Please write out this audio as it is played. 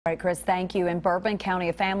All right, Chris, thank you. In Bourbon County,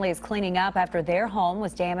 a family is cleaning up after their home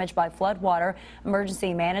was damaged by floodwater.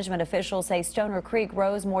 Emergency management officials say Stoner Creek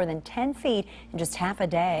rose more than 10 feet in just half a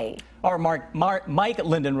day. Our Mike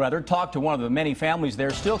Linden talked to one of the many families there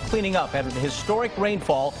still cleaning up after the historic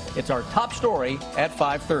rainfall. It's our top story at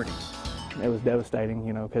 5:30. It was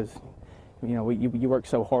devastating, because you work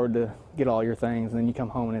so hard to get all your things, and then you come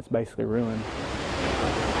home and it's basically ruined.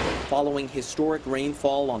 Following historic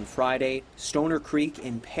rainfall on Friday, Stoner Creek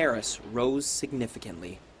in Paris rose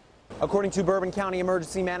significantly. According to Bourbon County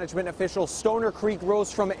emergency management officials, Stoner Creek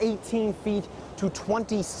rose from 18 feet to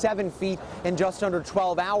 27 feet in just under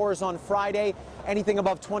 12 hours on Friday. Anything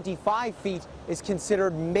above 25 feet is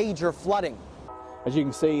considered major flooding. As you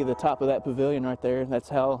can see, the top of that pavilion right there,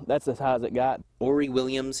 that's as high as it got. Ori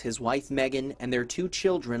Williams, his wife Megan, and their 2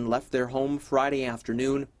 children left their home Friday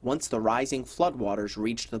afternoon once the rising floodwaters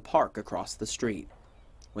reached the park across the street.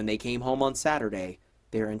 When they came home on Saturday,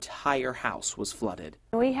 their entire house was flooded.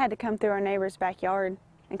 We had to come through our neighbor's backyard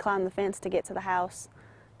and climb the fence to get to the house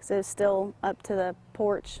because it was still up to the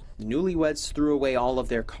porch. The newlyweds threw away all of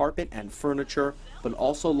their carpet and furniture, but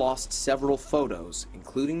also lost several photos,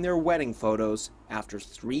 including their wedding photos, after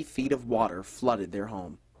 3 feet of water flooded their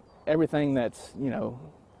home. Everything that's,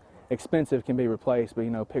 expensive can be replaced,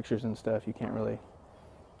 but, pictures and stuff, you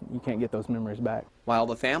can't get those memories back. While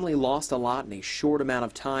the family lost a lot in a short amount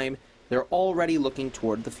of time, they're already looking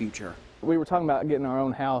toward the future. We were talking about getting our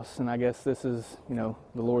own house, and I guess this is, the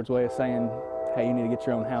Lord's way of saying, hey, you need to get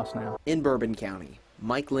your own house now. In Bourbon County,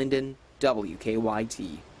 Mike Linden,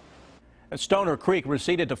 WKYT. Stoner Creek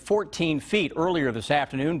receded to 14 feet earlier this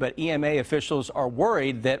afternoon, but EMA officials are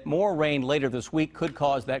worried that more rain later this week could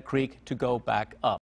cause that creek to go back up.